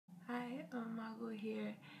Hi, Mago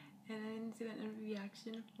here, and I'm doing a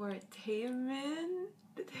reaction for Taemin.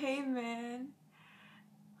 Taemin.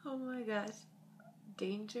 Oh my gosh,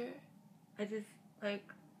 Danger. I just I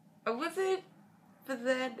wasn't, but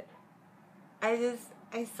then I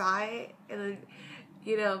saw it, and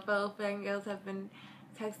fellow fangirls have been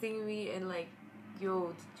texting me and like,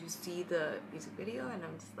 yo, did you see the music video? And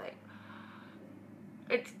I'm just like,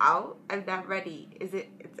 it's out. I'm not ready.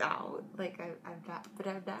 It's out. Like I'm not, but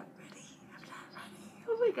I'm not ready. I'm not ready.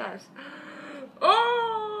 Oh my gosh.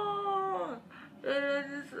 Oh.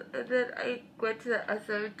 And then I went to the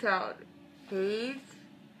SM Town page,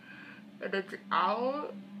 and it's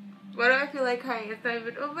out. Why do I feel like crying? It's not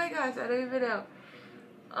even. Oh my gosh, I don't even know.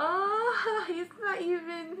 Oh, it's not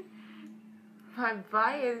even my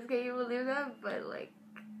bias. Can you believe that? But like,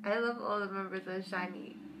 I love all the members of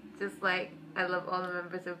SHINee, just like I love all the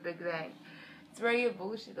members of Big Bang. It's very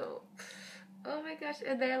emotional. Oh my gosh,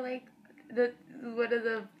 and they're like one of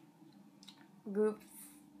the groups.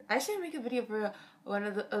 I should make a video for one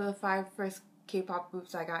of the 5 first K-pop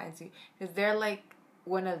groups I got into, because they're like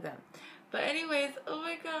one of them. But anyways, oh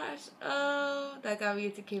my gosh, oh, that got me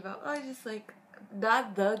into K-pop. I was just like,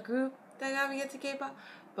 not the group that got me into K-pop,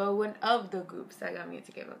 but one of the groups that got me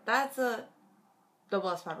into K-pop. That's a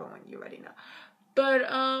double S501, you already know. But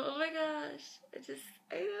oh my gosh, I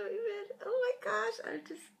don't even, oh my gosh,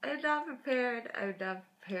 I'm not prepared.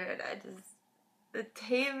 The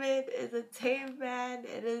Taemin is a Taemin.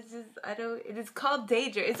 It is just, it is called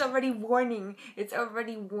Danger. It's already warning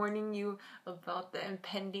you about the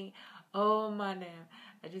impending, oh my name.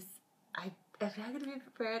 I'm not gonna be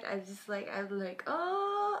prepared. I'm like,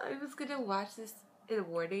 oh, I was gonna watch this in the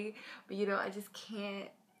morning, but I just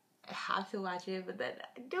can't. I have to watch it, but then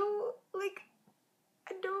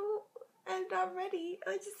I'm not ready.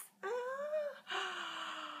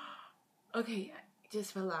 Okay,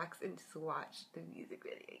 just relax and just watch the music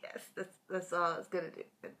video, I guess. That's all I was gonna do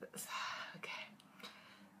with this. Okay.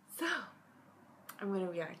 So, I'm gonna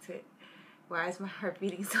react to it. Why is my heart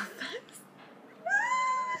beating so fast?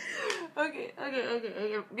 Okay.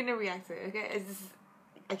 I'm gonna react to it, okay?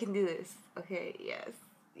 I can do this. Okay, yes.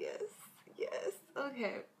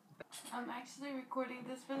 Okay. I'm actually recording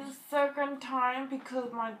this for the second time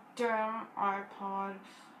because my damn iPod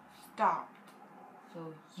stopped.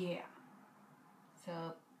 So yeah.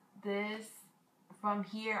 So this, from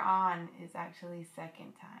here on, is actually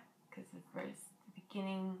second time, because the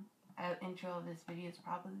beginning intro of this video is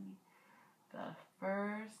probably the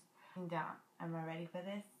first. Down. Am I ready for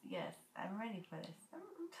this? Yes, I'm ready for this.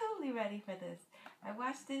 I'm totally ready for this. I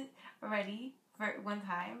watched it already for one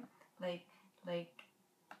time. Like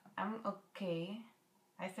I'm okay.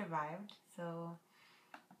 I survived. So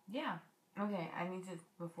yeah. Okay, I need to,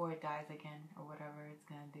 before it dies again or whatever it's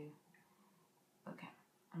gonna do. Okay,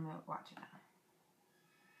 I'm gonna watch it now.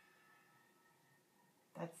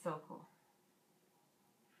 That's so cool.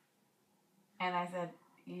 And I said,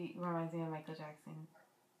 he reminds me of Michael Jackson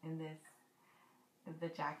in this, with the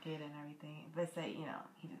jacket and everything. But say, he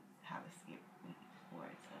didn't have a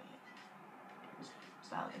skateboard, so yeah.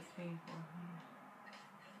 That was painful.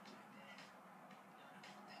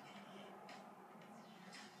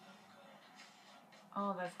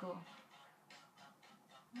 Oh, that's cool.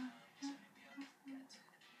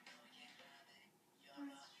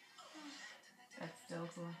 That's so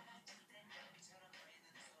cool.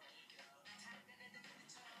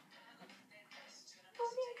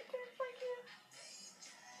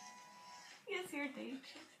 Yes, your date.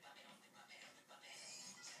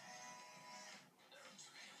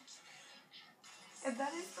 And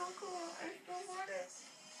that is so cool. I still want it.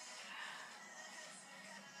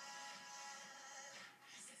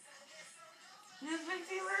 This makes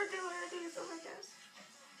me want to do it. Oh my gosh.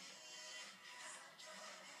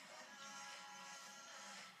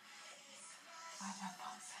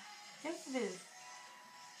 Yes, it is.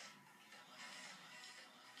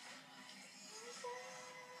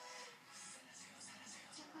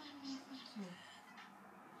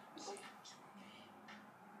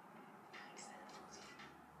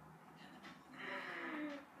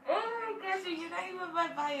 Oh my gosh, you're not even my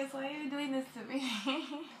bias. Why are you doing this to me?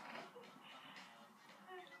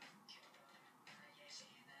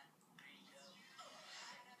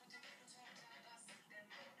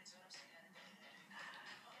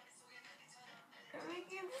 You're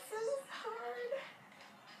making this so hard.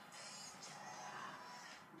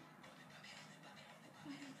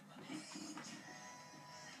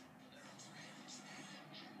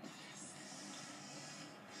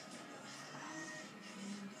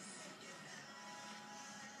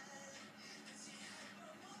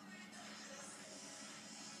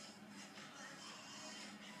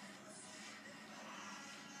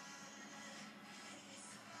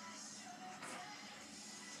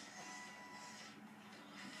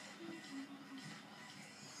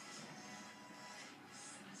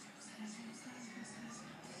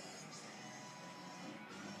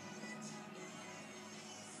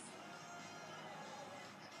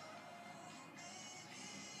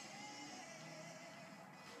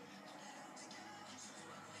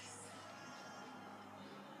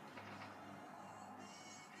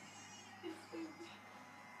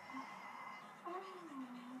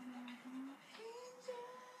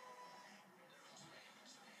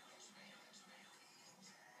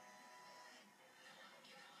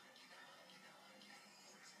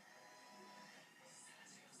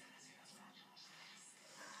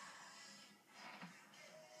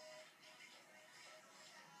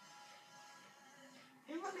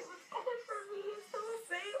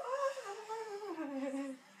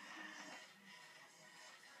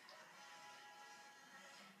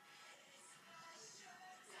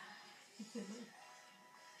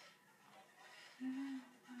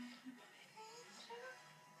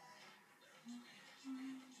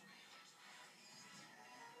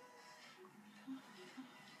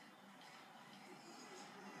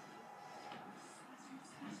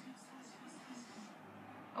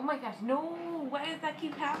 my gosh, no! Why does that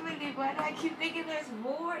keep happening? Why do I keep thinking there's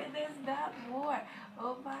more and there's not more?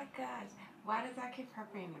 Oh my gosh, why does that keep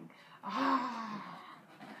happening? Oh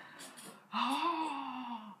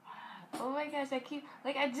my gosh, I keep,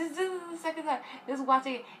 like, I just did this the second time, just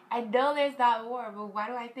watching it. I know there's not more, but why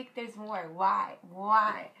do I think there's more? Why?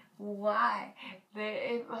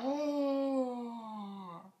 There is,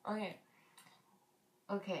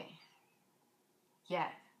 okay.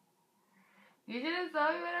 Yes. You should have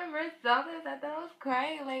saw me when I first saw this. I thought I was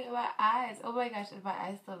crying, like, my eyes. Oh my gosh, if my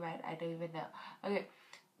eyes still red, I don't even know. Okay,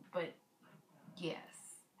 but, yes.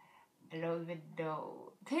 I don't even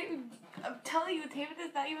know. I'm telling you, Taemin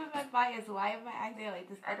is not even my bias. Why am I acting like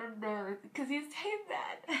this? I don't know. Because he's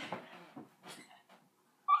Taemin.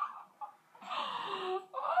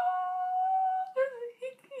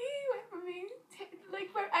 He went from being like,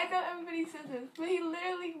 I know everybody says this, but he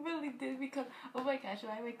literally really did become, oh my gosh,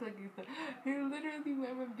 why am I clicking so? He literally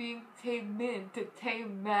went from being Taemin to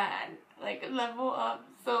Taeman. Like, level up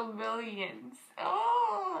so millions.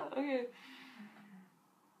 Oh, okay.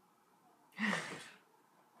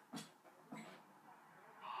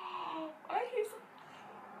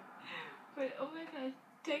 But oh my gosh,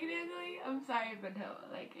 technically, I'm sorry, but no,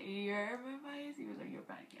 like, you're my bias, even though you're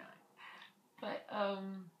bad guy. But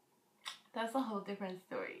that's a whole different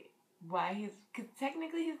story. Why because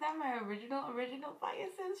technically he's not my original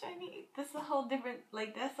bias in Shiny. That's a whole different,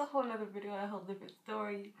 like, that's a whole other video, a whole different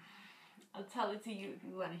story. I'll tell it to you if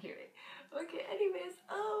you want to hear it. Okay, anyways,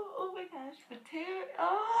 oh my gosh, but Taylor,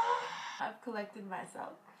 I've collected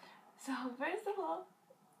myself. So first of all,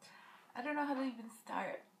 I don't know how to even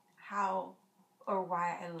start how or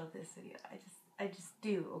why I love this video. I just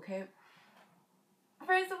do, okay?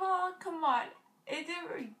 First of all, come on.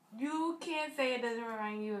 You can't say it doesn't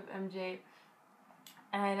remind you of MJ.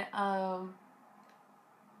 And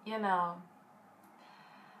you know,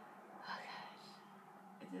 oh gosh.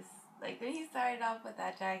 It just, like, when he started off with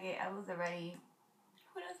that jacket, I was already,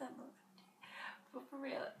 who doesn't love MJ? But for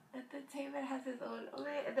real, Taemin has his own,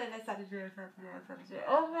 and then I started doing something.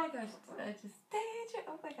 Oh my gosh,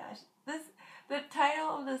 oh my gosh. The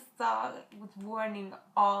title of this song was warning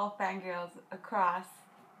all fangirls across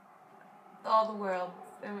all the world.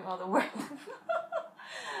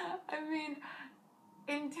 I mean,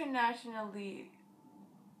 internationally,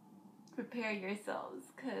 prepare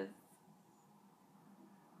yourselves, because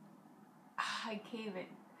I can't even.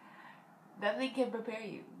 Nothing can prepare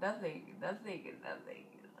you. Nothing. It's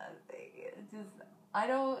just, I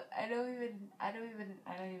don't even.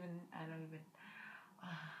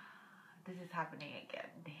 This is happening again.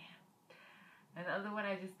 Damn. And the other one,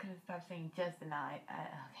 I just couldn't stop saying just, and now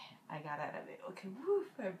I got out of it. Okay, woof,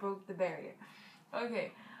 I broke the barrier.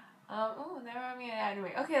 Okay. Never mind me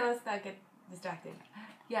anyway. Okay, let's not get distracted.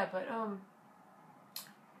 Yeah, but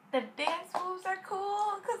the dance moves are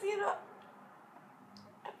cool, because, you know,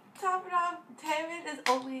 top it off, Taemin is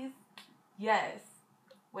always, yes,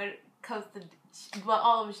 when it comes to, well,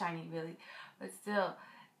 all of Shiny, really, but still,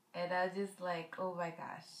 and I just, like, oh my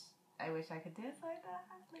gosh, I wish I could dance like that,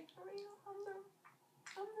 like, for real,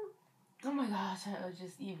 oh my gosh, I was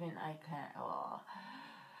just even, I can't,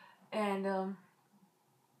 and,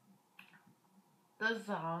 the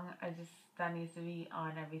song, that needs to be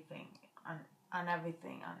on everything, on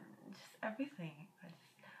everything, on just everything,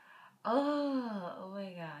 oh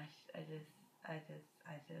my gosh, I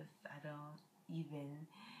don't even.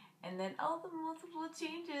 And then all the multiple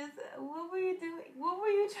changes. What were you doing? What were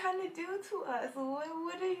you trying to do to us?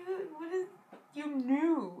 You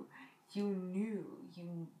knew.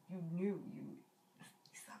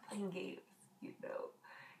 Stop playing games. You know.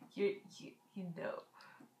 You know.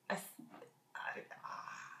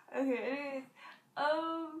 Okay, anyways.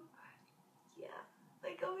 Yeah.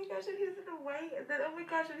 Like, oh my gosh, and he was in the white, and then oh my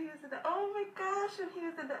gosh, and he was in the,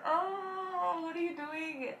 what are you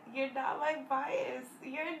doing? You're not my bias.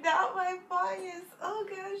 Oh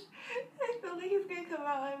gosh. I feel like he's gonna come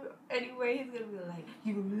out anyway, he's gonna be like,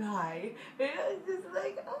 you lie. And it's just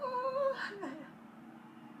like, oh.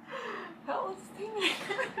 How old is Taemin?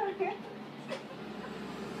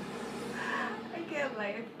 I can't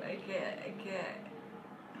laugh. I can't.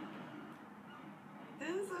 This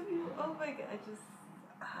is what people, oh my god,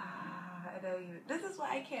 I don't even, this is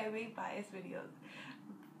why I can't make bias videos.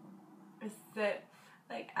 It's that,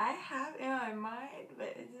 like, I have in my mind,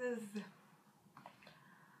 but it's just,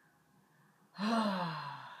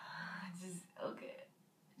 okay.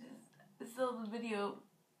 So the video,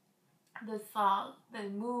 the song, the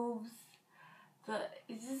moves,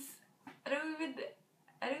 it's just, I don't even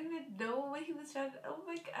know what what he was trying to, oh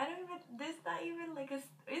my god, I don't even, there's not even like a,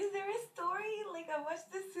 is there a story? Like, I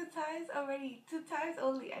watched this 2 times already, 2 times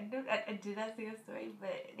only. I did not see a story,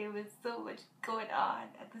 but there was so much going on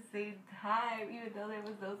at the same time, even though there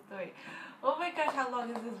was no story. Oh my gosh, how long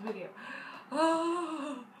is this video?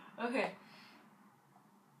 Oh, okay.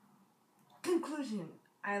 Conclusion.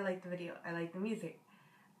 I like the video. I like the music.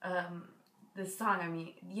 The song, I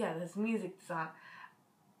mean, yeah, this music song.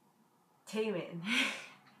 Taemin.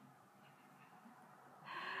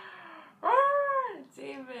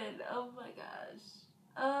 Taemin. Oh my gosh.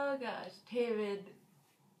 Oh gosh. Taemin.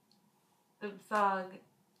 The song,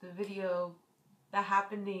 the video, the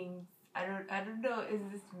happenings. I don't know. Is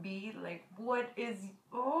this me? Like, what is?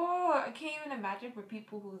 Oh, I can't even imagine for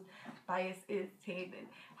people whose bias is Taemin,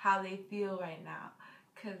 how they feel right now.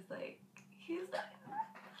 Cause like he's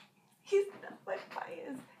not my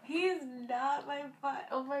bias. He is not my bias.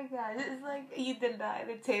 Oh my god, it's like you deny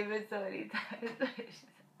the Taemin so many times.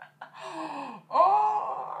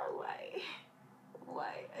 Oh,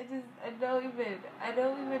 why? I don't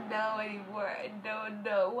even know anymore. I don't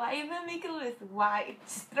know. Why even make a list? Why?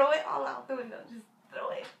 Just throw it all out the window. Just throw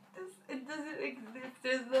it. It doesn't exist.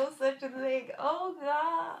 There's no such a thing. Oh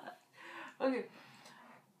god. Okay.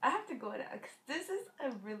 I have to go now because this is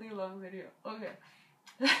a really long video. Okay.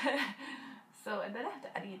 So, and then I have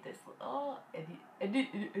to edit this. Oh, edit.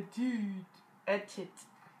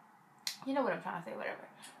 You know what I'm trying to say, whatever.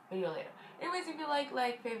 Video later. Anyways, if you like,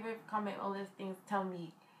 favorite, comment, all those things, tell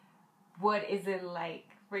me what is it like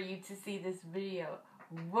for you to see this video.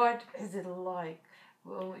 What is it like?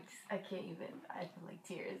 Well, I can't even, I feel like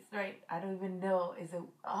tears, right? I don't even know. Is it,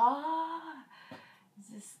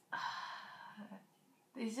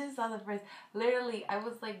 it's just on the first, literally, I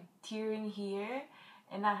was like tearing here,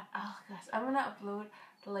 and oh gosh, I'm gonna upload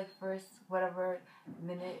the like first, whatever,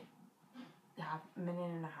 minute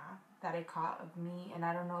and a half that I caught of me, and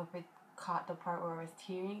I don't know if it caught the part where I was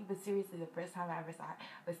tearing, but seriously, the first time I ever saw it,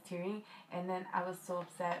 I was tearing, and then I was so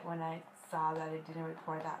upset when I saw that it didn't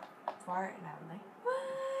record that part, and I'm like,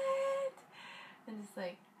 what? And it's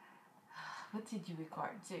like, what did you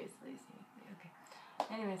record? Seriously, okay.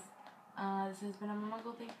 Anyways, this has been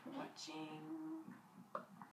IMAMAGO. Thanks for watching.